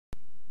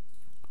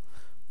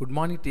Good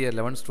morning to year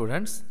 11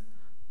 students.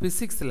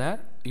 Physics la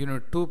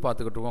unit 2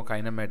 பார்த்துக்கிட்டுருக்கோம்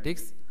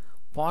kinematics.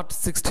 Part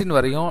 16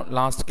 வரையும்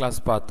last class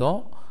பார்த்தோம்.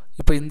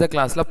 இப்போ இந்த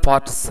கிளாஸில்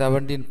part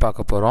 17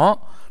 பார்க்க போகிறோம்.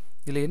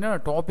 இதில் என்ன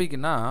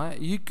டாபிக்னா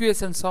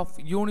equations of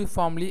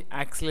uniformly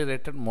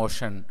accelerated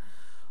motion.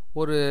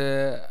 ஒரு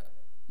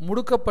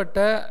முடுக்கப்பட்ட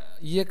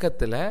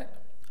இயக்கத்தில்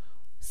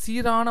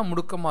சீரான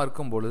முடுக்கமாக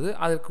இருக்கும் பொழுது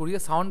அதற்குரிய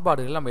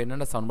சமன்பாடுகள் நம்ம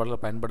என்னென்ன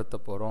சமன்பாடுகளை பயன்படுத்த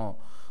போகிறோம்.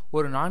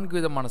 ஒரு 4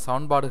 விதமான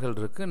சமன்பாடுகள்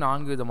இருக்குது,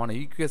 4 விதமான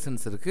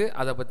ஈக்குவேஷன்ஸ் இருக்குது.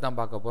 அதை பற்றி தான்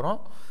பார்க்க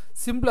போகிறோம்.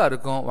 சிம்பிளாக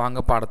இருக்கும், வாங்க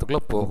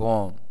பாடத்துக்குள்ளே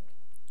போகும்.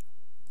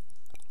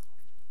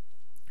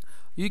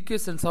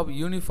 Equations of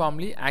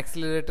uniformly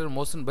accelerated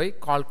motion by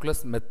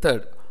calculus method.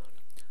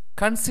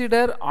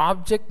 Consider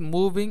object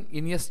moving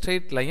in a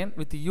straight line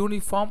with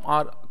uniform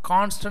or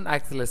constant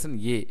acceleration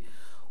A.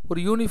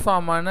 ஒரு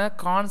யூனிஃபார்மான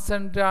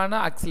கான்ஸ்டன்டான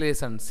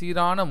ஆக்சிலேஷன்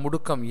சீரான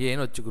முடுக்கம்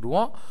ஏன்னு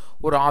வச்சுக்கிடுவோம்.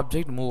 ஒரு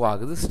ஆப்ஜெக்ட் மூவ்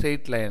ஆகுது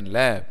ஸ்ட்ரெயிட்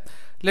லைனில்.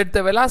 Let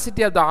the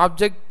velocity of the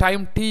object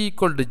time t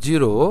equal to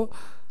 0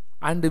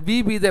 and v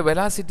be the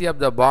velocity of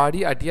the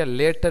body at a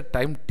later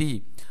time t.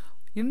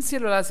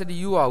 Initial velocity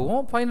u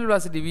ஆகும், final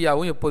velocity v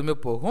ஆகும், எப்போதுமே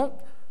போகும்.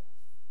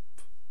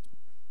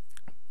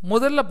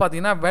 முதல்ல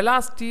பார்த்தீங்கன்னா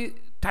velocity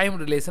time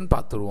relation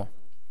பார்த்துருவோம்.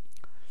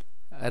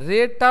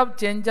 Rate of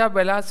change of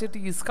velocity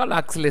is called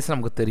acceleration.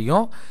 நமக்கு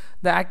தெரியும்.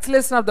 The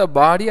acceleration of the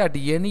body at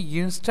any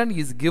instant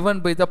is given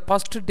by the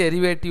first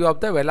derivative of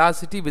the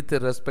velocity with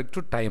respect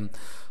to time.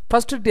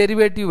 First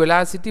derivative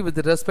velocity with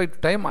respect to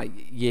time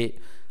a.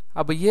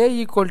 அப்போ a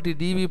equal to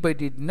dv by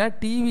dt னா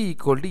tv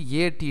equal to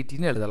att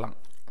ன்னு எழுதலாம்.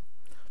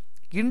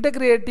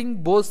 Integrating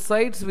both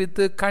sides with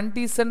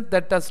condition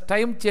that has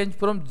time change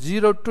from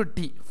 0 to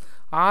t.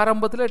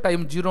 ஆரம்பத்தில்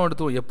time 0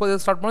 எடுத்துவோம். எப்போ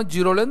start பண்ணோம்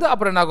 0லேருந்து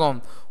அப்புறம் என்னாகும்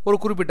ஒரு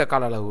குறிப்பிட்ட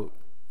கால அளவு.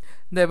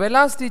 The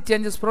velocity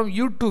changes from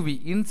u to v,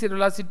 initial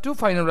velocity to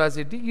final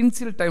velocity,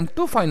 initial time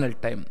to final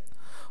time.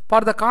 For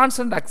the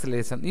constant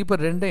acceleration, இப்போ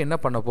ரெண்டை என்ன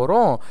பண்ண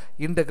போகிறோம்,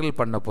 இன்டெக்ரல்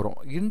பண்ண போகிறோம்.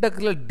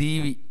 இன்டெக்ரல்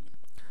dv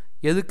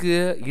எதுக்கு,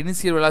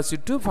 initial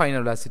velocity to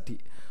final velocity.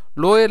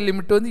 Lower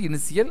limit வந்து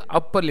initial,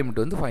 upper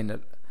limit வந்து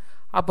ஃபைனல்.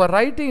 அப்போ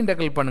ரைட்டு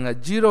இன்டெக்ரல் பண்ணுங்கள்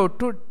 0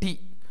 to t,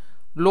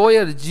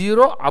 lower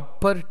 0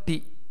 Appar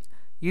t,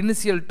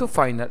 initial to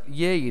final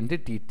a into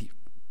dt.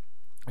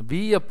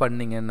 வியை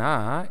பண்ணிங்கன்னா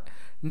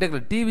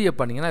இன்டெக்ரல் டிவியை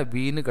பண்ணிங்கன்னா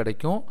வின்னு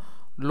கிடைக்கும்.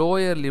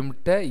 லோயர்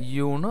லிமிட்டை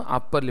யூன்னு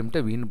அப்பர்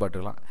லிமிட்டை வின்னு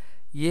போட்டுக்கலாம்.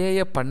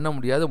 ஏயை பண்ண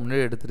முடியாது,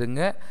 முன்னாடி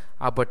எடுத்துடுங்க.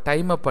 அப்போ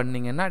டைமை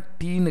பண்ணிங்கன்னா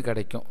டீன்னு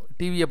கிடைக்கும்.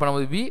 டிவியை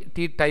பண்ணும்போது வி,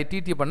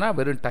 டிடி பண்ணால்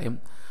வெறும் டைம்.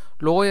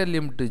 லோயர்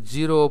லிமிட்டு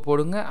 0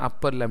 போடுங்க,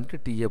 அப்பர் லிமிட்டு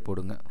டிஏ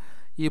போடுங்க.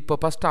 இப்போ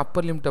ஃபஸ்ட்டு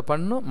அப்பர் லிமிட்டை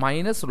பண்ணணும்,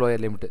 மைனஸ்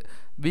லோயர் லிமிட்டு.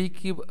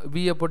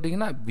 வியை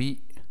போட்டிங்கன்னா வி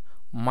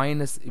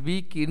மைனஸ்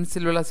விக்கு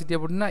இனிஷியல் வெலாசிட்டியை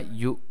போட்டிங்கன்னா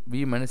யூ,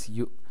 வி மைனஸ்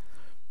யூ.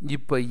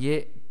 இப்போ ஏ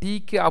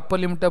டீக்கு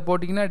அப்பர் லிமிட்டை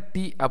போட்டிங்கன்னா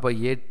டி, அப்போ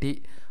ஏடி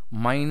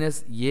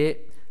மைனஸ் ஏ.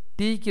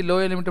 டீக்கு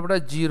லோயர் லிமிட்டை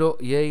போட்டால் 0,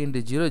 ஏ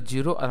இன்ட்டு 0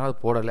 0, அதனால்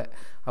போடலை.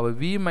 அப்போ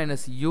V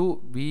minus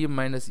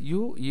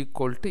you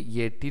equal to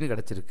ஏடின்னு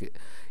கிடச்சிருக்கு.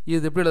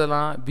 இது எப்படி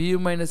எழுதலாம், V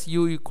minus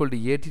you equal to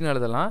ஏடின்னு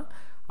எழுதலாம்.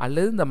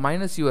 அல்லது இந்த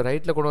மைனஸ் யூ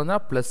ரைட்டில் கொண்டு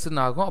வந்தால்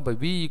ப்ளஸ்ன்னு ஆகும். அப்போ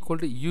we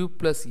equal to you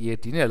plus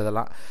ஏடின்னு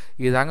எழுதலாம்.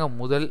 இதுதாங்க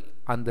முதல்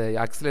அந்த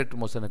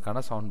ஆக்சிலேட்டர்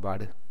மோஷனுக்கான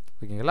சமன்பாடு.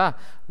 ஓகேங்களா,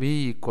 v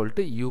equal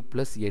to you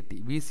plus AD.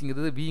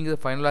 விங்கிறது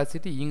final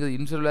velocity, இங்கிறது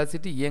initial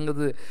velocity,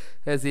 ஏங்கிறது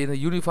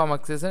uniform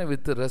oscillation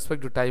with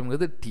respect to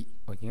டைம்ங்கிறது D.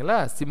 ஓகேங்களா,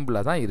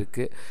 சிம்பிளாக தான்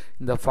இருக்குது.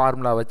 இந்த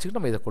ஃபார்முலா வச்சுக்கிட்டு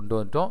நம்ம இதை கொண்டு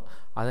வந்துட்டோம்.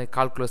 அதை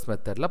கால்குலஸ்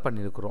மெத்தடில்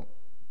பண்ணியிருக்கிறோம்.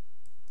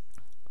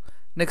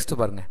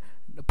 நெக்ஸ்ட்டு பாருங்கள்,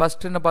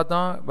 ஃபஸ்ட்டு என்ன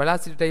பார்த்தோம்,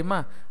 வெலாசிட்டி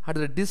டைமா.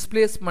 அடுத்து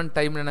டிஸ்பிளேஸ்மெண்ட்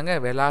டைம் என்னங்க,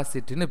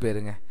 வெலாசிட்டின்னு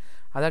பேருங்க.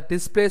 அதான்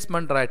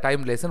டிஸ்பிளேஸ்மெண்ட்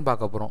டைம் ரிலேஷன்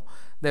பார்க்க போகிறோம்.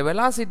 The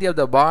velocity of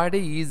the body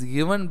is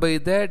given by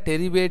the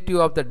derivative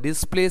of the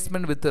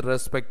displacement with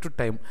respect to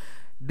time.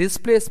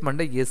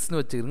 டிஸ்பிளேஸ்மெண்ட்டை எஸ்ன்னு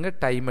வச்சுக்கிறீங்க,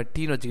 டைமை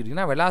டீன்னு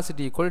வச்சுக்கிட்டிங்கன்னா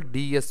velocity equal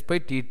DS by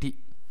DD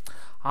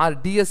R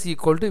DS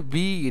equal to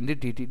we into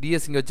DD.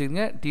 DS இங்கே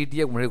வச்சுக்கிறீங்க,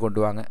 டிடியை முன்னாடி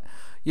கொண்டு வாங்க.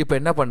 இப்போ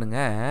என்ன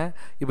பண்ணுங்கள்,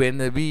 இப்போ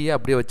இந்த வியை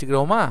அப்படியே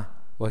வச்சுக்கிறோமா.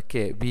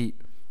 ஓகே, வி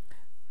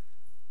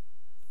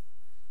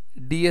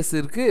டிஎஸ்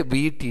இருக்குது,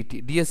 விடிடி,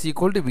 டிஎஸ்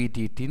ஈக்குவல் டு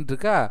விடிடின்னு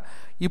இருக்கா.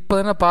 இப்போ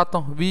தானே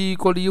பார்த்தோம் we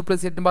equal to you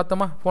plus ஏடின்னு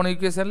பார்த்தோமா போன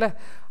ஈக்குவேஷனில்.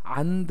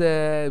 அந்த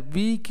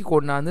விக்கு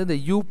கொண்டாந்து இந்த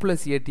யூ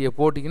ப்ளஸ் ஏடியை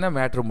போட்டிங்கன்னா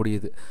மேட்ரு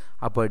முடியுது.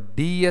 அப்போ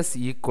டிஎஸ்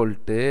ஈக்குவல்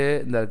டு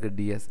இந்த இருக்குது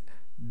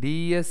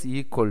டிஎஸ்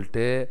ஈக்குவல்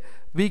டு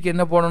விக்கு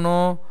என்ன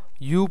போடணும்,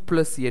 யூ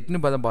ப்ளஸ்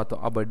ஏடின்னு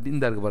பார்த்தோம். அப்போ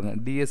இந்த இருக்குது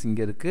பாருங்கள், டிஎஸ்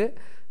இங்கே இருக்குது,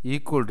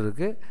 ஈக்குவல்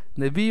இருக்குது.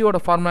 இந்த வியோட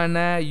ஃபார்முலா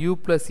என்ன, யூ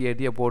ப்ளஸ்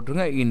ஏடியை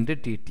போட்டுருங்க இன்ட்டு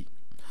டிடி.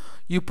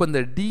 இப்போ இந்த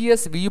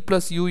டிஎஸ் வி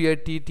ப்ளஸ்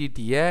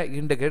யூஏடிடியை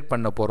இன்டகிரேட்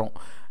பண்ண போகிறோம்.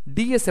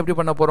 டிஎஸ் எப்படி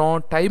பண்ண போகிறோம்,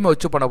 டைமை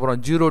வச்சு பண்ண போகிறோம்.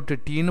 0 டு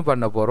டின்னு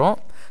பண்ண போகிறோம்.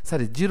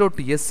 சாரி 0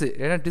 டு எஸ்,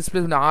 ஏன்னா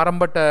டிஸ்பிளேஸ்மெண்ட்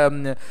ஆரம்பட்ட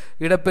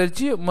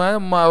இடப்பெயர்ச்சி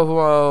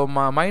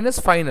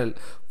மைனஸ்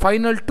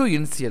ஃபைனல் டு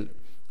இனிஷியல்.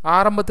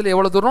 ஆரம்பத்தில்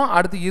எவ்வளோ தூரம்,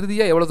 அடுத்து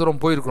இறுதியாக எவ்வளோ தூரம்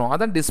போயிருக்கிறோம்,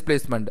 அதான்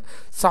displacement.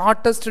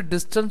 Shortest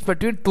distance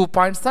between 2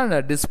 points தான்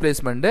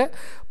டிஸ்பிளேஸ்மெண்ட்டு.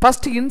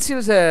 ஃபஸ்ட்டு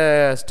இனிஷியல்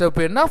ஸ்டெப்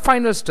என்ன,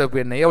 ஃபைனல் ஸ்டெப்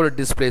என்ன, எவ்வளோ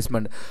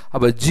டிஸ்பிளேஸ்மெண்ட்.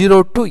 அப்போ 0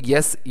 டு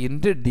எஸ்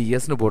இன்ட்டு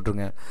டிஎஸ்ன்னு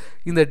போட்டுருங்க.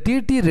 இந்த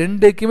டிடி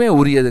ரெண்டுக்குமே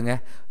உரியதுங்க,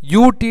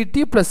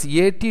 யூடிடி ப்ளஸ்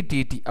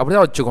ஏடிடிடி அப்படி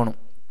தான் வச்சுக்கணும்.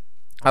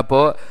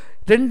 அப்போது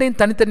ரெண்டையும்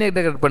தனித்தனியாக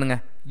இன்டகிரேட் பண்ணுங்க.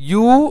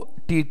 u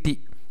dt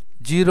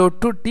 0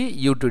 to t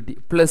u to t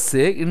plus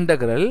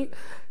integral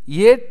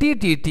at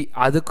dt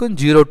அதுக்கும்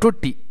 0 to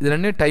t. இது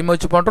ரெண்டையும் டைம்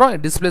வச்சு பண்ணுறோம்,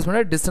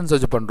 டிஸ்பிளேஸ்மெண்ட் டிஸ்டன்ஸ்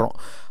வச்சு பண்ணுறோம்.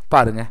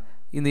 பாருங்கள்,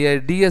 இந்த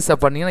ds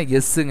பண்ணிங்கன்னா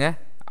எஸ்ஸுங்க,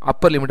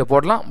 அப்பர் லிமிட்டை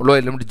போடலாம்,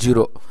 லோயர் லிமிட்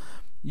 0.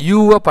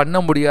 யூவை பண்ண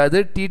முடியாது,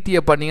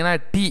 டிடியை பண்ணிங்கன்னா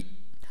டி,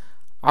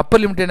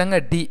 அப்பர் லிமிட் என்னங்க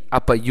டி,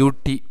 அப்போ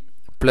யூடி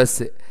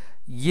ப்ளஸ்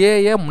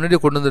ஏயை முன்னாடி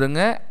கொண்டு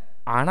வந்துடுங்க.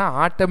 ஆனால்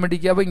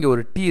ஆட்டோமேட்டிக்காகவே இங்கே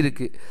ஒரு டி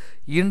இருக்குது.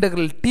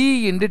 இன்டகிரல் டி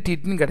இன்டு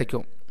டிடின்னு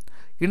கிடைக்கும்.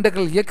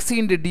 Integral X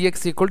into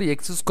dx equal to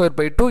X square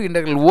by 2,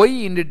 integral Y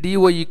into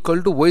dy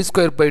equal to Y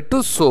square by 2.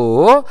 So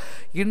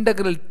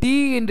integral D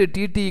into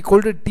DD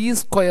equal to D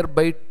square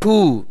by 2.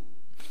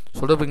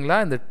 சொல்லுவீங்களா?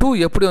 இந்த 2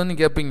 எப்படி வந்து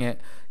கேட்பீங்க,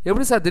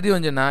 எப்படி sir திடீர்னு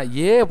வந்துச்சுன்னா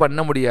ஏ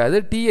பண்ண முடியாது,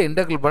 டீயை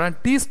இன்டகிரல் பண்ணால்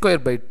டி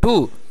ஸ்கொயர் பை 2,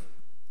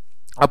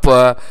 அப்போ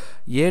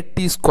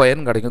ஏடி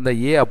ஸ்கொயர்னு கிடைக்கும். இந்த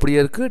ஏ அப்படியே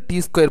இருக்குது, D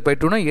square by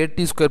 2னா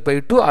AD square by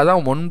 2,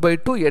 அதான்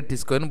 1/2 ஏடி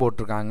ஸ்கொயர்னு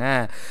போட்டிருக்காங்க.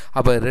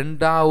 அப்போ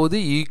ரெண்டாவது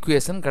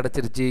ஈக்குவேஷன்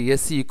கிடச்சிருச்சு,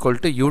 S equal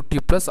to யூடி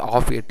plus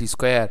of AD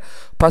square.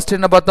 First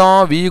என்ன பார்த்தோம்,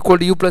 we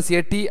equal to you plus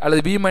ஏடி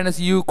அல்லது V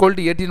minus you equal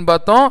to ஏடின்னு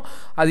பார்த்தோம்.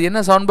 அது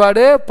என்ன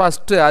சமன்பாடு,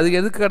 ஃபஸ்ட்டு அது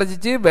எதுக்கு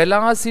கிடச்சிச்சு,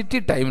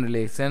 velocity time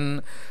relation.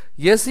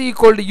 S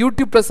equal to ut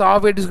plus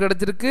half at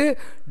கிடச்சிருக்கு,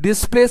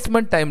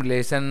 டிஸ்பிளேஸ்மெண்ட் டைம்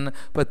ரிலேஷன்.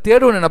 இப்போ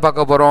தேர்ட் ஒன்று என்ன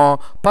பார்க்க போகிறோம்,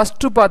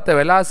 ஃபஸ்ட்டு பார்த்த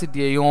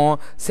வெலாசிட்டியையும்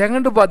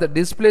செகண்டு பார்த்த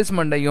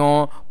டிஸ்பிளேஸ்மெண்ட்டையும்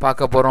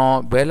பார்க்க போகிறோம்.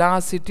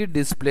 Velocity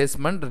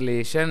displacement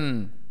relation.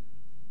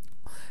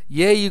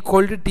 A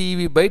equal to dv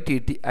by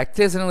dt.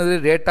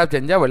 Acceleration rate of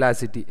change of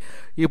velocity.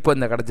 இப்போ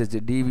இந்த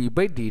கிடச்சிச்சு dv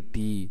by dt.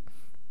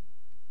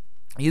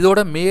 இதோட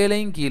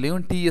மேலையும்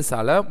கீழையும் ts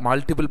ஆல்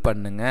மல்டிபிள்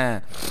பண்ணுங்க.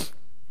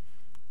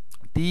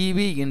 dv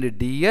into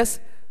ds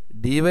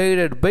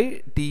divided by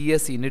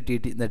ts into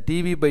dt. இந்த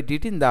dv by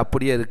dt இந்த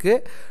அப்படியே இருக்குது.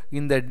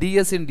 இந்த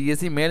ds in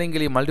ds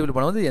மேலங்கிலி மல்டிபிள்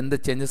பண்ணும்போது எந்த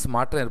சேஞ்சஸ்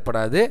மாற்றம்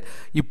ஏற்படாது.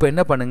 இப்போ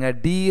என்ன பண்ணுங்கள்,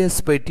 ds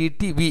by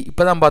dt v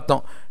இப்போ தான்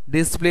பார்த்தோம்,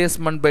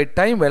 டிஸ்பிளேஸ்மெண்ட் பை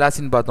டைம்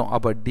வெலாசிட்டின்னு பார்த்தோம்.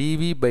 அப்போ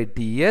dv by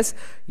ts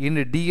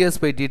into ds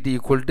by dt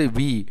equal to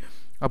v.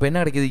 அப்போ என்ன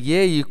கிடைக்கிது,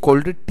 a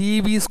equal to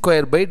tv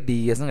square by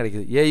ds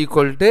கிடைக்கிது. a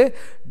equal to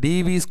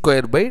dv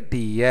square by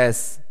ds.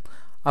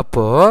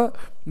 அப்போது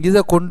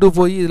இதை கொண்டு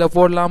போய் இதில்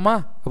போடலாமா,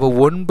 அப்போ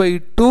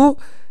 1/2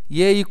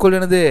 a ஈக்குவல்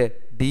என்னது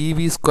dv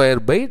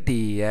ஸ்கொயர் பை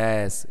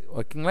ds.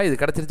 ஓகேங்களா, இது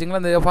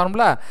கிடச்சிருச்சிங்களா இந்த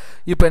ஃபார்முலா.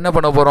 இப்போ என்ன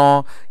பண்ண போகிறோம்,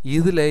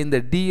 இதில் இந்த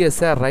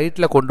dsஐ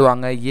ரைட்டில் கொண்டு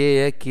வாங்க,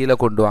 ஏஐ கீழே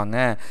கொண்டு வாங்க.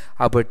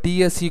 அப்போ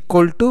ts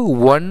equal to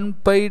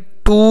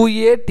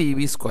 1/2a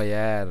tv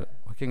square.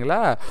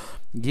 ஓகேங்களா,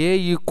 a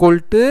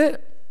equal to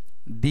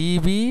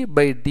dv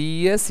by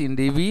ds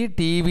into v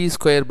tv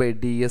square by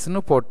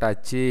dsன்னு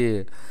போட்டாச்சு.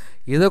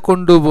 இதை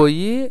கொண்டு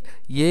போய்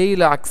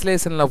ஏயில்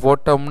ஆக்சிலேஷனில்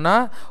போட்டோம்னா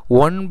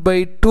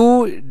 1/2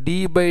 d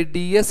by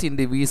ds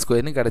into v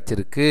ஸ்கொயர்னு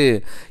கிடச்சிருக்கு.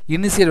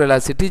 இனிஷியல்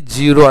வெலாசிட்டி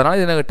 0, அதனால்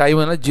இது எனக்கு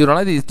டைம் என்ன 0னா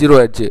இது 0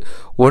 ஆயிடுச்சு.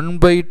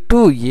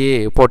 1/2 a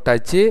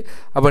போட்டாச்சு.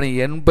 அப்போ நீ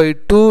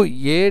n/2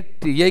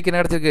 ஏக்கு என்ன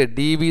கிடச்சிருக்கு,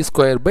 dv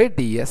ஸ்கொயர் பை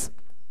ds.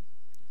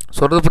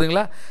 சொல்கிறது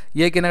புரியுங்களா,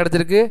 ஏக்கு என்ன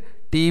கிடச்சிருக்கு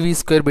dv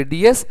square by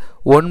ds,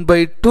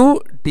 1/2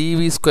 dv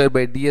square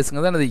by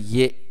dsங்கிறது தான் அது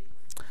ஏ.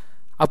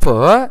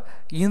 அப்போது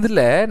இதில்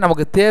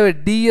நமக்கு தேவை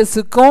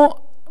டிஎஸ்ஸுக்கும்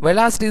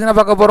வெலாசிட்டி தானே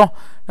பார்க்க போகிறோம்.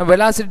 நம்ம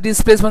வெலாசிட்டி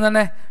டிஸ்பிளேஸ்மெண்ட்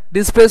தானே,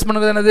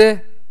 டிஸ்பிளேஸ்மெண்ட் என்னது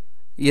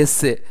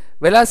எஸ்ஸு,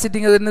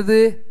 வெலாசிட்டிங்கிறது என்னது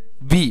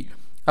வி.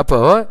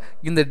 அப்போது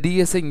இந்த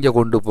டிஎஸ்ஸை இங்கே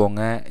கொண்டு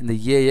போங்க, இந்த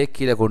ஏஐ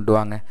கீழே கொண்டு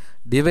வாங்க,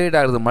 டிவைட்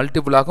ஆகுறது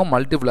மல்டிபிள் ஆகும்,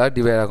 மல்டிபிள் ஆக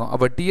டிவைட் ஆகும்.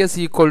 அப்போ DS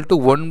equal to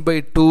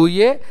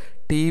 1/2a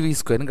TV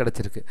ஸ்கொயர்னு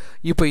கிடச்சிருக்கு.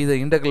 இப்போ இதை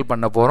இன்டகிரல்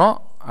பண்ண போகிறோம்.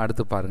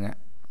 அடுத்து பாருங்கள்,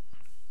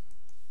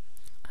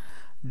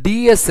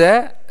 டிஎஸ்ஸை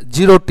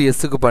 0 to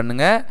sக்கு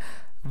பண்ணுங்கள்,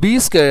 v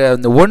ஸ்கொயர்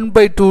இந்த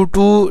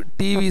 1/2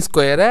 tv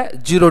ஸ்கொயரை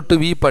 0 to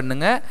v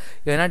பண்ணுங்க,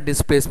 ஏன்னா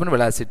டிஸ்பிளேஸ்மெண்ட்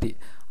வெலாசிட்டி.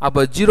 அப்போ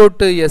 0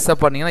 to s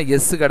பண்ணிங்கன்னா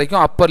s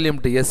கிடைக்கும், அப்பர்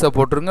லிமிட் s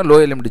போட்டுருங்க,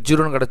 லோயர் லிமிட்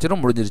 0ன்னு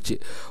கிடச்சிரும், முடிஞ்சிருச்சு.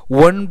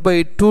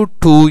 1/2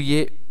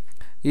 2a.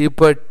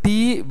 இப்போ t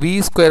v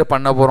ஸ்கொயர்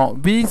பண்ண போகிறோம்.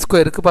 v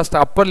ஸ்கொயருக்கு ஃபஸ்ட்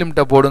அப்பர்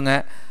லிமிட்டை போடுங்க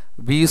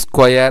v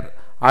ஸ்கொயர்,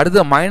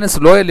 அடுத்து மைனஸ்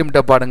லோயர்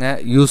லிமிட்டை பாடுங்க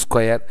u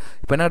ஸ்கொயர்.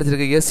 இப்போ என்ன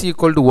கிடச்சிருக்கு, s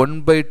equal to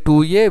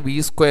 1/2a v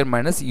square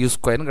minus u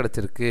ஸ்கொயர்னு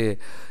கிடச்சிருக்கு.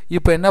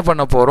 இப்போ என்ன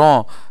பண்ண போகிறோம்,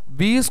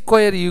 v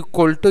square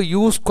equal to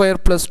u square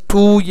plus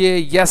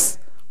 2as.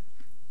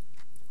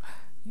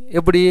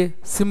 எப்படி,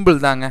 சிம்பிள்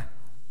தாங்க.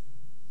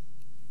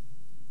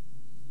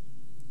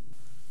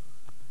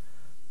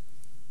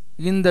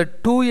 இந்த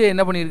 2a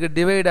என்ன பண்ணியிருக்கு,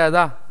 டிவைட்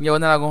ஆகுதா, இங்கே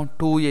வந்து ஆகும்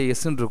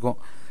 2asன்னு இருக்கும்.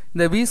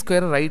 இந்த v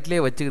ஸ்கொயரை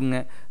ரைட்லேயே வச்சுக்கோங்க.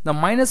 இந்த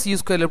மைனஸ் யூ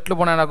ஸ்கொயர் லெஃப்ட்டில்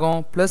போனால் என்ன ஆகும்,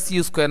 ப்ளஸ்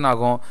யூ ஸ்கொயர்னு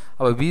ஆகும்.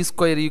 அப்போ v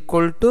square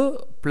equal to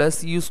plus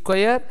u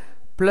square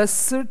plus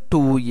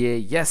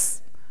 2as.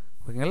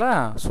 ஓகேங்களா,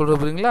 சொல்கிற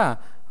புரியுங்களா.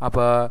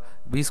 அப்போ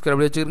v ஸ்கொயர்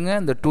அப்படி வச்சுக்கிறோங்க,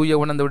 இந்த 2a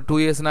ஒன்று அந்த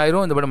 2asன்னு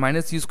ஆயிரும், இந்த படம்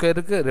மைனஸ் யூ ஸ்கொயர்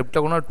இருக்குது,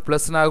 லெஃப்ட்டில் கொண்டு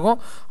ப்ளஸ்ன்னு ஆகும்.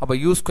 அப்போ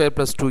u ஸ்கொயர்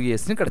ப்ளஸ்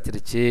 2asன்னு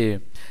கிடச்சிருச்சு.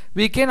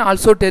 We can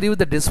also derive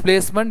the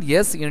displacement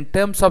s in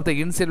terms of the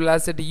initial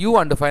velocity u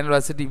and final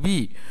velocity v.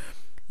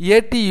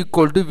 at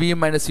equal to v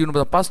minus u.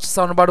 First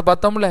சமன்பாடு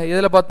பார்த்தோம்ல,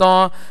 எதில்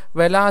பார்த்தோம்,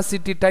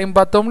 வெலாசிட்டி டைம்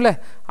பார்த்தோம்ல,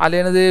 அதில்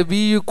என்னது v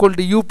equal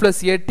to u plus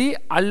at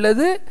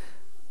அல்லது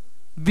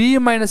v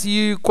minus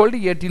u equal to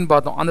 18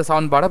 பார்த்தோம். அந்த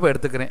சமன்பாடை இப்போ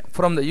எடுத்துக்கிறேன்.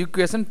 From the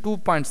equation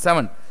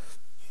 2.7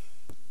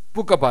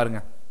 புக்கை பாருங்க.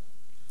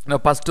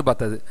 நான் ஃபஸ்ட்டு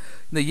பார்த்தது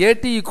இந்த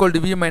at equal to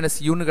v minus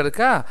uன்னு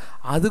கிடக்கா,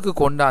 அதுக்கு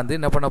கொண்டாந்து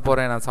என்ன பண்ண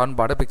போகிறேன், நான்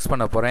சமன்பாடை ஃபிக்ஸ்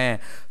பண்ண போகிறேன்.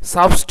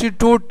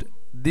 Substitute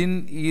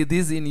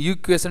this in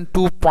equation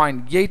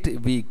 2.8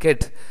 we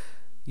get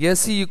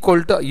S equal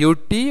to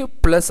ut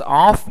plus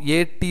half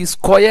at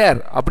square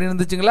அப்படி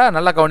இருந்துச்சுங்களா.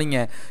 நல்லா கவனிங்க.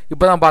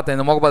 இப்போ தான் பார்த்தேன்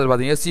இந்த முகப்பாதில்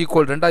பார்த்தேன். S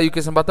equal ரெண்டாவது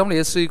ஈக்குவேஷன் பார்த்தோம்னா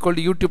S equal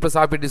to ut plus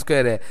half at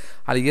square.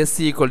 அது S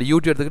equal to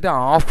ut எடுத்துக்கிட்டு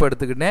half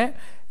எடுத்துக்கிட்டேன்.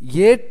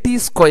 at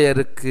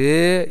ஸ்கொயருக்கு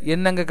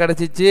என்னங்க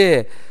கிடச்சிச்சு,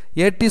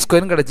 at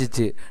ஸ்கொயர்னு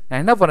கிடச்சிச்சு.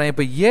 நான் என்ன பண்ணுறேன்,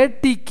 இப்போ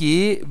atக்கு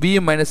v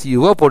மைனஸ்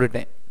யூவை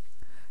போட்டுட்டேன்.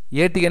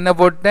 atக்கு என்ன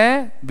போட்டேன்,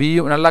 v.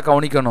 நல்லா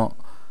கவனிக்கணும்,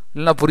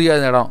 இல்லைன்னா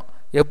புரியாத இடம்.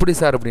 எப்படி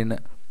சார் அப்படின்னு,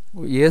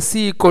 S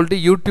equal to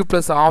ut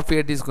plus half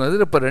at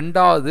square. இப்போ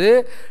ரெண்டாவது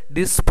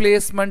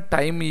டிஸ்பிளேஸ்மெண்ட்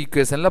டைம்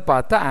ஈக்குவேஷனில்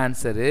பார்த்தா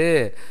ஆன்சரு.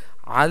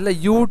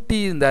 அதில் ut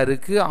இந்த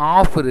இருக்குது,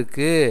 ஆஃப்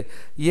இருக்குது,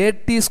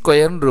 at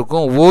ஸ்கொயர்னு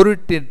இருக்கும். ஒரு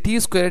டி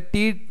ஸ்கொயர்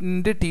டி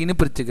இன்ட்டு டீன்னு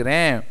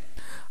பிரிச்சுக்கிறேன்.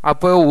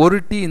 அப்போ ஒரு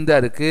டி இந்த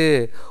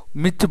இருக்குது,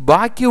 மிச்ச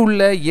பாக்கி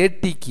உள்ள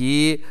ஏடிக்கு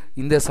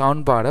இந்த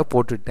சமன்பாடை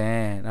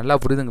போட்டுட்டேன். நல்லா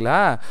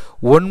புரியுதுங்களா.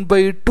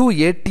 1/2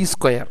 at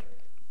ஸ்கொயர்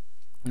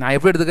நான்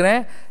எப்படி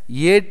எடுத்துக்கிறேன்,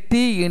 at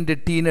இன்ட்டு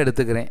டீன்னு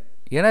எடுத்துக்கிறேன்.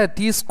 ஏன்னா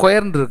டி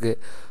ஸ்கொயர்னு இருக்குது.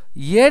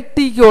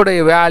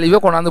 ஏடிக்கோடைய வேல்யூவை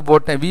கொண்டாந்து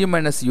போட்டேன், v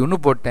மைனஸ் யூன்னு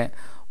போட்டேன்.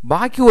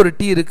 பாக்கி ஒரு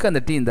டி இருக்குது,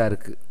 அந்த டி இந்த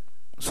இருக்குது.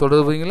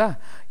 சொல்கிறது புரியுங்களா.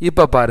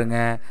 இப்போ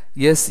பாருங்கள்,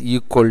 எஸ்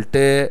ஈக்குவல்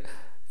டு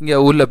இங்கே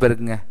உள்ள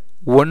பெருக்குங்க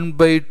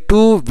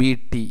 1/2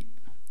 vt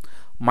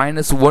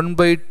மைனஸ்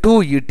 1/2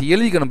 ut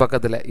எழுதிக்கணும்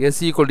பக்கத்தில். S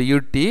equal to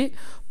ut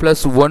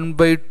plus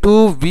 1/2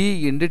 v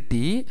into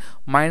t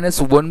minus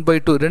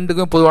 1/2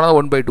 ரெண்டுக்கும் பொதுவானது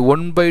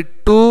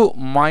 1/2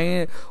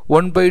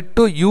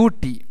 1/2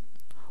 ut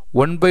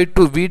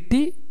 1/2 vt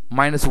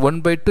மைனஸ்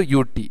 1/2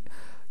 ut.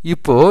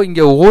 இப்போது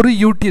இங்கே ஒரு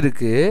ut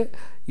இருக்குது,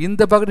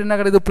 இந்த பக்கத்து என்ன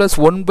கிடையாது, ப்ளஸ்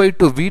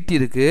 1/2 vt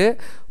இருக்குது,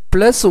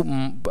 plus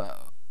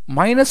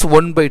minus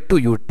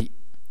 1/2 ut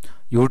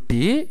ut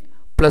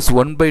plus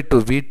 1/2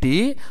 vt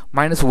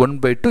minus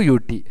 1/2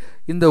 ut.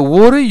 இந்த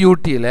ஒரு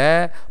யூட்டியில்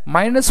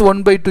மைனஸ்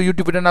 1/2 ut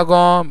போட்டு என்ன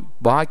ஆகும்,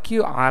 பாக்கி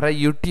அரை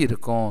ut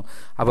இருக்கும்.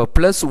 அப்போ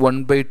plus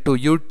 1/2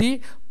 ut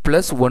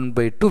plus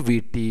 1/2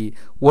 vt.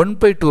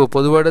 1/2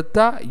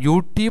 பொதுவெடுத்தா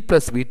ut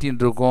plus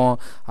vtன்னு இருக்கும்.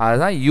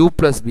 அதுதான் u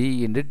ப்ளஸ் v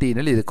என்று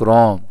டீனில்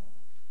இருக்கிறோம்.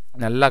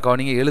 நல்லா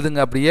கவனிங்க, எழுதுங்க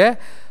அப்படியே.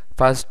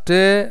 First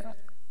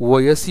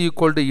S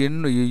equal to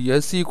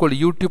S equal to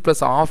ut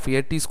plus of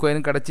at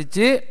ஸ்கொயர்னு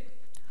கிடச்சிச்சு.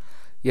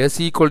 S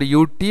equal to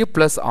ut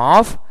plus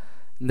half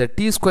இந்த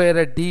t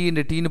ஸ்கொயரை t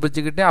into t ன்னு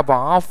பிரிச்சுக்கிட்டேன். அப்போ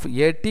half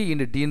at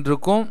into t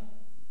இருக்கும்.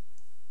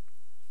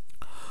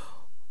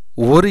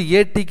 ஒரு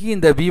atக்கு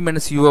இந்த v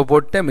minus u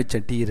போட்ட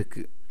மிச்சம் t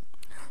இருக்கு.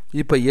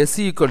 இப்போ S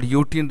equal to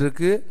ut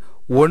இருக்கு,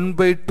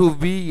 1/2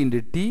 v into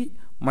t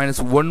minus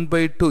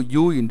 1/2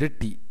 u into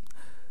t.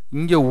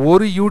 இங்கே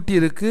ஒரு ut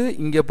இருக்கு,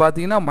 இங்கே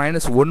பார்த்தீங்கன்னா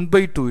மைனஸ்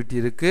 1/2 ut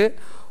இருக்கு.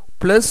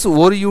 ப்ளஸ்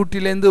ஒரு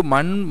யூட்டிலேருந்து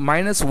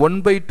மைனஸ்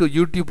 1/2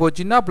 ut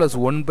போச்சுன்னா ப்ளஸ்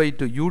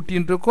 1/2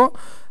 utன்னு இருக்கும்.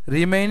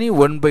 ரிமைனிங்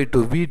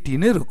 1/2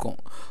 vtன்னு இருக்கும்.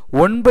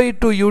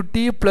 1/2 ut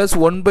ப்ளஸ்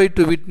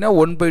 1/2 vtனா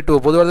 1/2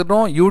 பொதுவாக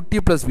இருக்கணும், ut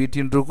ப்ளஸ்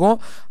vtன்னு இருக்கும்.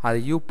 அது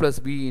u ப்ளஸ்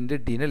v into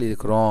tன்னு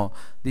இருக்கிறோம்.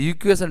 The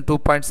equation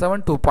 2.7,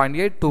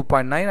 2.8,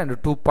 2.9 and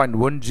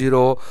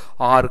 2.10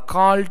 are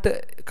called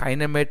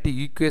kinematic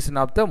equation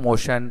of the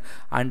motion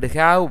and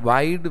have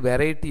wide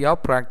variety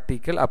of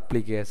practical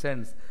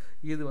applications.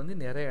 இது வந்து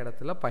நிறைய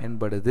இடத்துல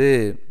பயன்படுது.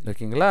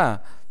 ஓகேங்களா.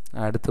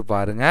 அடுத்து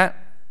பாருங்க,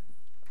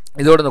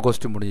 இதோட இந்த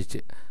கொஸ்டின் முடிஞ்சிச்சு.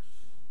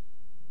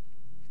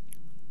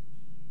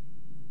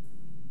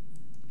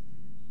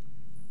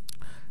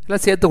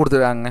 எல்லாம் சேர்த்து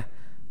கொடுத்துருக்காங்க.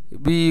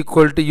 v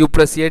equal to u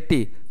plus at,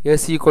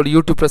 s equal to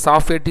ut plus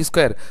half at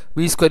square,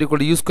 v square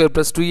equal to u square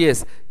plus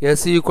 2s,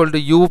 s equal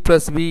to u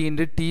plus v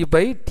into t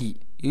by t,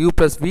 u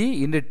plus v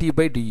into t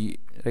by d.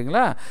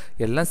 சரிங்களா.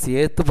 எல்லாம்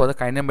சேர்த்து பார்த்தா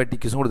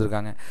கைனமேட்டிக்ஸும்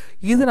கொடுத்துருக்காங்க.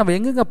 இது நம்ம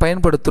எங்கெங்கே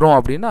பயன்படுத்துகிறோம்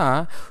அப்படின்னா,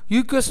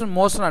 ஈக்குவேஷன்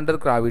மோஷன் அண்டர்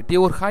கிராவிட்டி.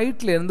 ஒரு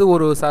ஹைட்லேருந்து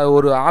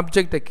ஒரு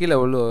ஆப்ஜெக்டை கீழே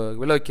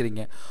விழ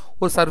வைக்கிறீங்க.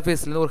 ஒரு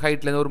சர்ஃபேஸ்லேருந்து ஒரு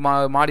ஹைட்லேருந்து ஒரு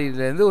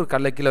மாடியிலேருந்து ஒரு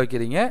கல்லை கீழே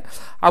வைக்கிறீங்க.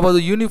 அப்போ அது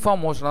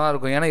யூனிஃபார்ம் மோஷனாக தான்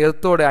இருக்கும். ஏன்னா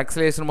எர்த்தோட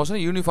ஆக்சிலரேஷன்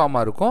மோஷன்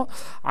யூனிஃபார்மாக இருக்கும்.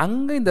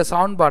 அங்கே இந்த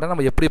சவுண்ட்பாடை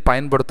நம்ம எப்படி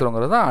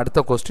பயன்படுத்துகிறோங்கிறது தான் அடுத்த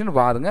கொஸ்டின்.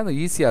 பாருங்கள், அது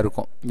ஈஸியாக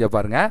இருக்கும். இங்கே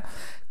பாருங்கள்,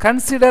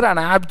 consider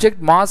an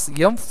object mass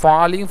m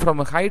falling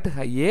from height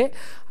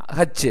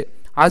h.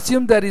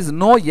 assume there is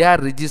no air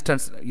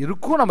resistance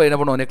இருக்கும். நம்ம என்ன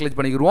பண்ணுவோம், நெக்லெக்ட்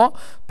பண்ணிக்கிறோம்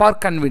for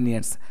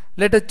convenience.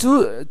 let us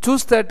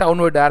choose the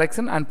downward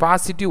direction and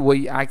positive y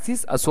axis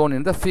as shown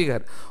in the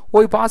figure.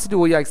 Positive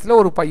y axisல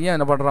ஒரு பையன்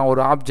என்ன பண்ணுறான்,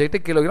 ஒரு ஆப்ஜெக்டை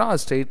கீழே வைக்கிறான்,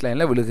 அது ஸ்ட்ரெயிட்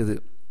லைனில் விழுகுது.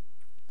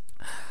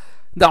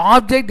 இந்த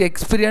ஆப்ஜெக்ட்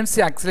எக்ஸ்பீரியன்ஸ்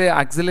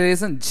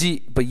ஆக்சிலரேஷன் g.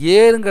 இப்போ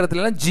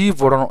ஏறுங்கிறதுலாம் g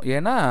போடணும்,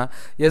 ஏன்னா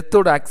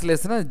எர்த்தோட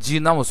ஆக்சிலரேஷனை g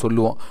தான் நம்ம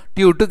சொல்லுவோம்.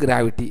 Due to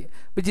gravity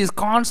which is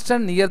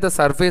constant near the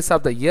surface of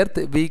the earth,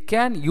 we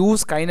can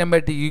use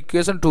kinematic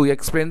equation to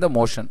explain the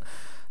motion.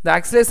 The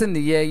acceleration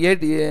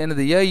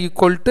a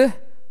equal to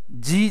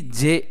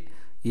gj.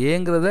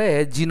 ஏங்கிறத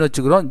ஜின்னு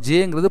வச்சுக்கிறோம்,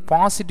 ஜேங்கிறது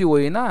positive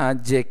ஒய்னா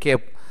j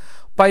cap.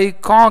 by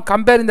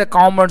comparing the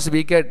components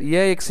we get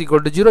ax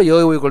equal to 0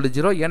 ay equal to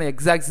 0 ஏன்னா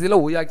x axisல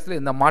y axisல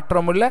எந்த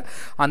மாற்றமும் இல்லை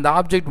அந்த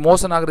object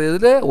motion ஆகுறது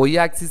எதுல y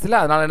axisல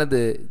அதனால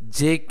என்னது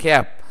j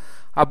cap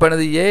அப்போ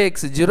என்னது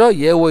ax 0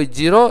 ay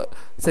 0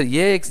 சரி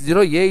ax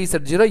 0 az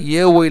 0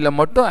 ayல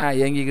மட்டும்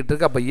இயங்கிக்கிட்டு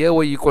இருக்கு அப்போ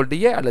ay equal to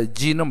a அல்லது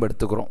g நம்ம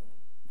எடுத்துக்கிறோம்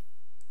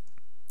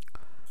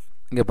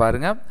இங்கே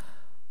பாருங்க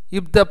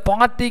if the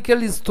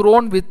particle is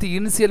thrown with the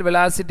initial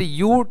velocity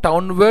u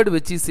downward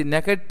which is the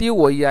negative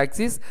y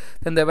axis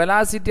then the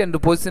velocity and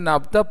position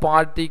of the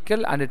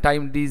particle and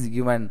time t is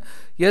given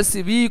yes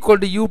v equal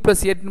to u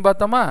plus 8 ன்னு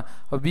பார்த்தோமா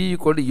v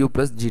equal to u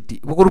plus gt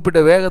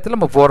குறிப்பிட்ட வேகத்தில்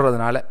நம்ம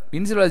போடுறதுனால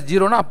initial velocity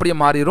 0 னா அப்படியே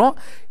மாறிடும்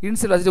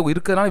initial velocity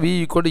இருக்கிறதுனால v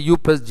equal to u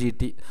plus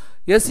gt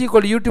s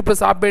equal to ut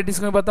plus half by t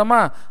square பார்த்தோமா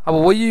அப்போ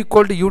y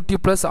equal to ut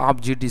plus half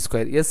gt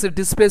square s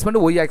displacement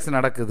y axis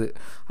நடக்குது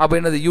அப்போ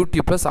என்னது ut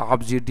plus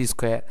half gt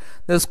square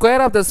the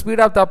square of the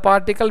speed of the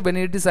particle when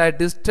it is at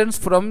distance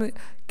from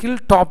kill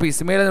top is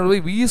மேலே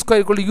v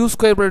square equal to u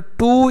square plus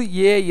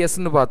 2as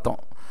ன்னு பார்த்தோம்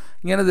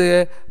இங்கே என்னது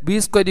b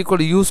square equal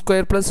to u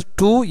square plus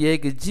 2a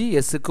க்கு g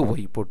s க்கு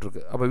y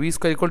போட்டிருக்கு அப்போ v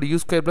square equal to u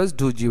square plus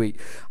 2gy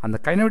அந்த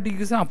kinetic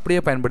equation அப்படியே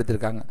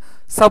பயன்படுத்தியிருக்காங்க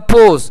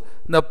சப்போஸ்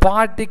இந்த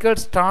particle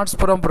starts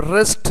from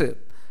rest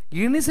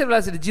initial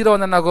velocity 0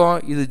 வந்தால் என்னாகும்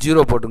இது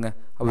 0 போட்டுங்க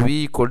அப்போ v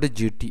equal to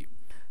gt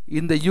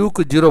இந்த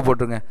uக்கு 0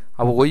 போட்டுருங்க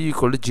அப்போ y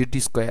equal to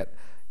gt square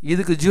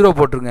இதுக்கு 0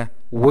 போட்டுருங்க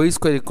y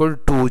square equal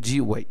to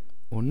 2gy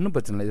ஒன்றும்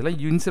பிரச்சனை இல்லை இதெல்லாம்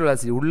இனிஷியல்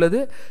வெலாசிட்டி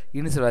உள்ளது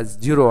இனிஷியல்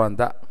வெலாசிட்டி 0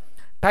 வந்தால்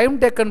time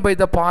taken by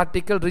the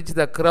particle reach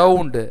the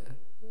ground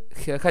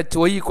h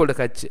y equal to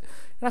h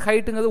ஏன்னா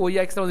ஹைட்டுங்கிறது y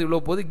axis வந்து இவ்வளோ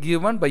போது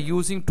given by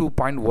using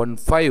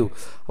 2.15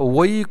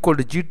 y equal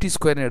to gt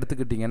ஸ்கொயர்னு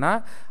எடுத்துக்கிட்டிங்கன்னா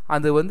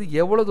அது வந்து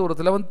எவ்வளோ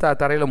தூரத்தில் வந்து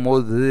தரையில்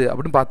மோதுது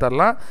அப்படின்னு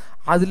பார்த்தரலாம்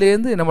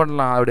அதுலேருந்து என்ன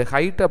பண்ணலாம் அதோடைய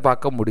ஹைட்டை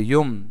பார்க்க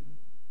முடியும்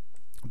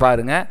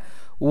பாருங்க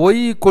y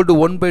equal to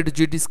 1/2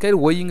 gt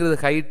square yங்கிறது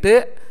height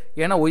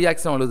ஏன்னா y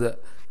axis வருது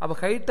அப்போ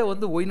ஹைட்டை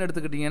வந்து ஒய்னு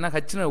எடுத்துக்கிட்டிங்கன்னா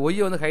ஹச்னு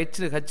ஒய்யை வந்து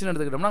ஹச்னு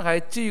எடுத்துக்கிட்டோம்னா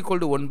h equal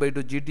to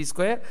 1/2 gt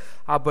square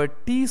அப்போ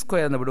t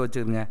ஸ்கொயர் அந்த படி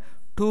வச்சுக்கோங்க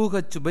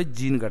 2h by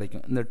g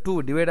கிடைக்கும் இந்த 2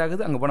 டிவைட்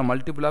ஆகுது அங்கே போனால்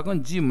மல்டிபிள் ஆகும்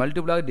g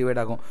மல்டிபிள் ஆக டிவைட்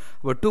ஆகும்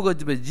அப்போ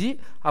 2h by g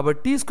அப்போ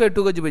t square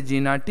 2h by g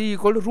னா t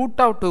equal to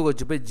root of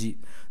 2h by g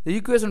the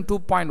equation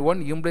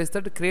 2.1 implies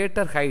that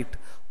greater height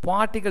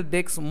particle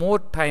takes more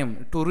time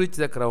to reach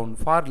the ground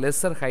for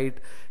lesser height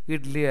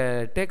it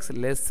takes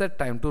lesser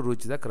time to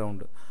reach the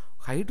ground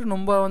height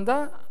ரொம்ப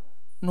வந்தால்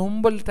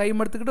ரொம்ப time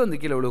எடுத்துக்கிட்டு வந்து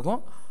கீழே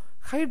விழுகும்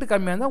height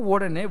கம்மியாக இருந்தால்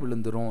உடனே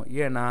விழுந்துடும்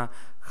ஏன்னா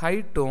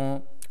ஹைட்டும்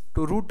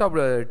டு ரூட் ஆஃப்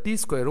டி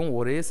ஸ்கொயரும்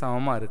ஒரே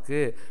சமமாக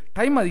இருக்குது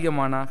டைம்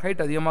அதிகமானால்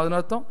ஹைட் அதிகமாகுதுன்னு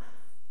அர்த்தம்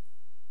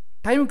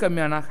டைம்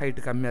கம்மியானால்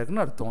ஹைட்டு கம்மியாக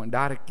இருக்குன்னு அர்த்தம்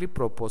டைரக்ட்லி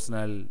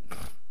ப்ரொபோஷனல்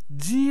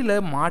ஜியில்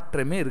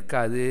மாற்றமே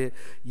இருக்காது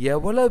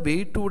எவ்வளோ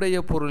வெயிட் உடைய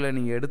பொருளை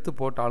நீங்கள் எடுத்து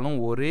போட்டாலும்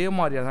ஒரே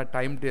மாதிரியான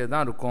டைம்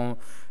தான் இருக்கும்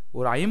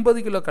ஒரு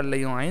 50 கிலோ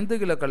கல்லையும் 5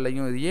 கிலோ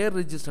கல்லையும் ஏர்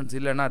ரெசிஸ்டன்ஸ்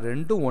இல்லைன்னா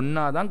ரெண்டும்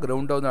ஒன்றா தான்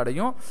கிரவுண்டை வந்து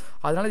அடையும்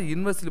அதனால் இது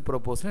இன்வெர்ஸ்லி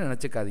ப்ரொபோஷனல்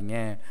நினச்சிக்காதீங்க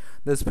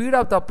the speed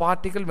of the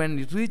particle when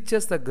it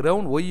reaches the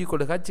ground y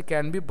equal to h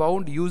can be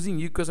bound using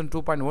equation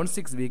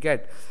 2.16 we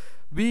get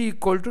v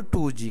equal to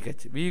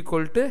 2gh v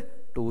equal to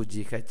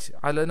 2gh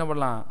அதில் என்ன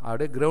பண்ணலாம்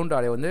அப்படியே ground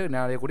அடைய வந்து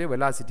அடையக்கூடிய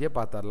வெலாசிட்டியை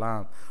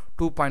பார்த்துடலாம்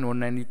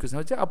 2.19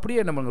 equation வச்சு அப்படியே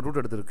என்ன பண்ணுங்க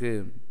ரூட் எடுத்துருக்கு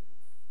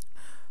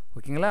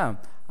ஓகேங்களா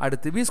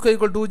அடுத்து v ஸ்கொயர்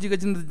ஈக்குவல் 2gh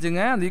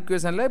இருந்துச்சுங்க அந்த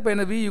ஈக்குவேஷனில் இப்போ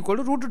என்ன v equal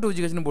to root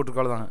 2gh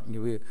போட்டிருக்காள் தான்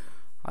இங்கே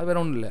அது வேறு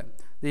ஒன்றும் இல்லை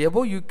the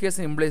above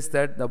equation implies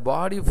that the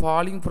body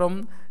falling from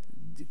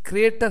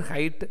greater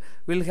height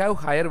will have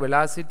higher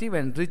velocity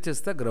when reaches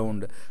the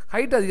ground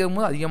height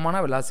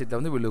அதிகமான velocity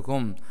வந்து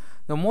விழுகும்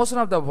the motion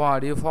of the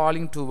body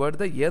falling toward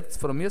the earth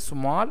from a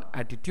small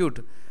altitude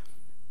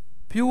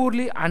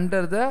purely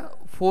under the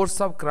force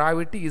of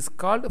gravity is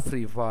called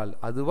free fall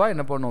அதுவா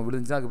என்ன பண்ணும்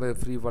விழுந்துச்சா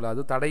free fall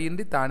அது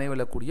தடையின்றி தானே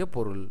விழக்கூடிய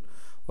பொருள்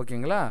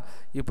ஓகேங்களா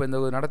இப்போ இந்த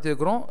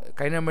நடத்தியிருக்கிறோம்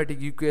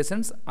கைனமேட்டிக்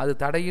ஈக்குவேஷன்ஸ் அது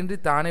தடையின்றி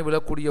தானே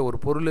விழக்கூடிய ஒரு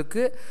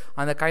பொருளுக்கு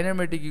அந்த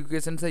கைனமேட்டிக்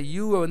ஈக்குவேஷன்ஸை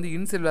யூவை வந்து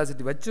இனிஷியல்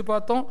வெலாசிட்டி வச்சு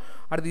பார்த்தோம்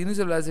அடுத்து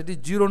இனிஷியல் வெலாசிட்டி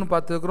 0ன்னு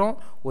பார்த்துருக்குறோம்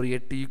ஒரு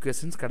 8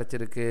 ஈக்குவேஷன்ஸ்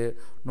கிடச்சிருக்கு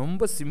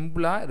ரொம்ப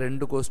சிம்பிளாக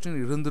 2 கொஸ்டின்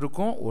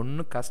இருந்திருக்கும்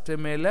ஒன்றும்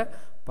கஷ்டமே இல்லை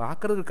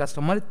பார்க்குறதுக்கு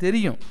கஷ்டம் மாதிரி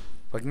தெரியும்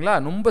ஓகேங்களா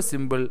ரொம்ப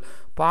சிம்பிள்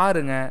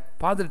பாருங்கள்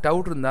பார்த்துட்டு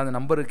டவுட் இருந்தால் அந்த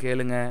நம்பருக்கு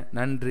கேளுங்க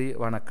நன்றி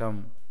வணக்கம்